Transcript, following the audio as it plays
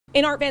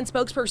An Art Van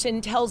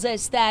spokesperson tells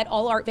us that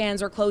all Art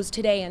Vans are closed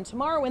today and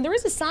tomorrow, and there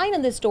is a sign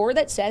in the store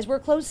that says we're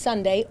closed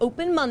Sunday,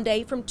 open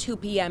Monday from 2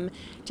 p.m.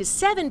 to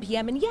 7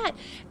 p.m. And yet,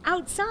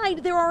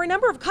 outside, there are a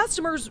number of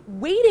customers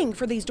waiting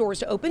for these doors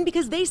to open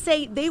because they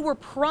say they were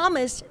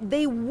promised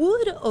they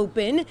would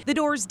open. The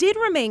doors did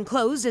remain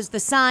closed as the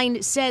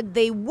sign said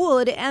they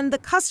would, and the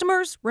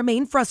customers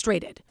remain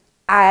frustrated.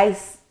 I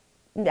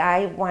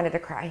wanted to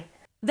cry.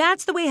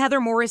 That's the way Heather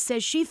Morris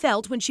says she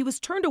felt when she was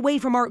turned away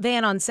from Art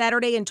Van on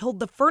Saturday and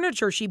told the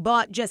furniture she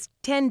bought just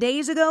 10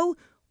 days ago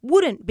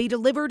wouldn't be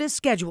delivered as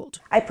scheduled.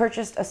 I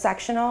purchased a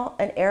sectional,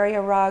 an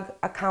area rug,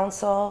 a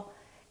console,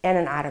 and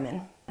an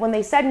ottoman. When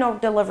they said no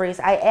deliveries,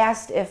 I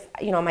asked if,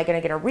 am I going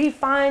to get a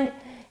refund?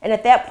 And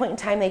at that point in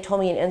time, they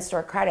told me an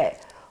in-store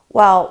credit.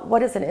 Well,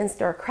 what is an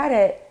in-store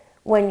credit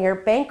when you're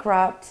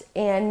bankrupt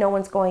and no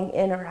one's going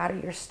in or out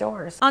of your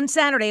stores? On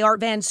Saturday, Art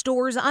Van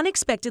stores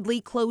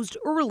unexpectedly closed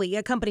early.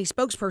 A company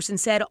spokesperson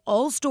said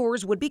all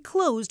stores would be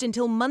closed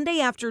until Monday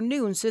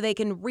afternoon so they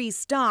can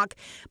restock.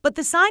 But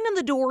the sign on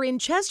the door in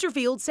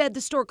Chesterfield said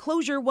the store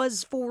closure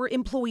was for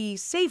employee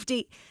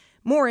safety.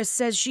 Morris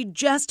says she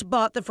just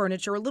bought the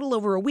furniture a little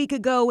over a week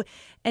ago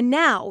and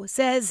now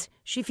says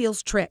she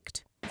feels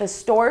tricked. The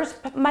stores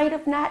might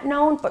have not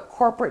known, but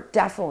corporate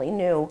definitely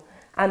knew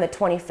on the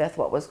 25th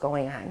what was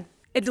going on.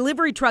 A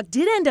delivery truck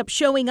did end up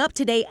showing up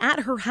today at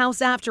her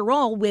house after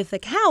all with a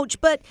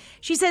couch, but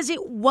she says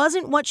it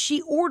wasn't what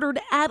she ordered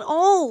at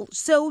all.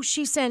 So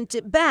she sent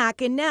it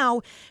back, and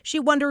now she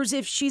wonders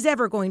if she's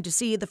ever going to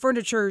see the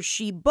furniture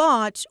she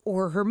bought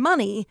or her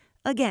money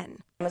again.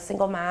 I'm a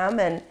single mom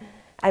and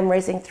I'm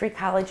raising 3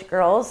 college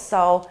girls,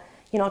 so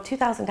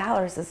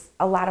 $2,000 is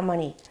a lot of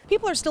money.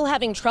 People are still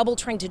having trouble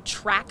trying to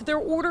track their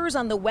orders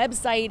on the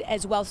website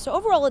as well. So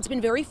overall, it's been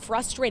very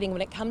frustrating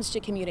when it comes to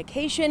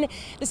communication.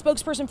 The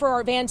spokesperson for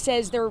Art Van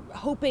says they're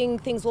hoping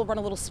things will run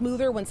a little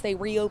smoother once they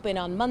reopen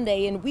on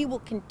Monday, and we will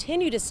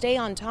continue to stay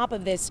on top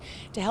of this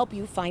to help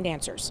you find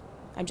answers.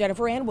 I'm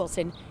Jennifer Ann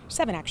Wilson,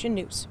 7 Action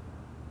News.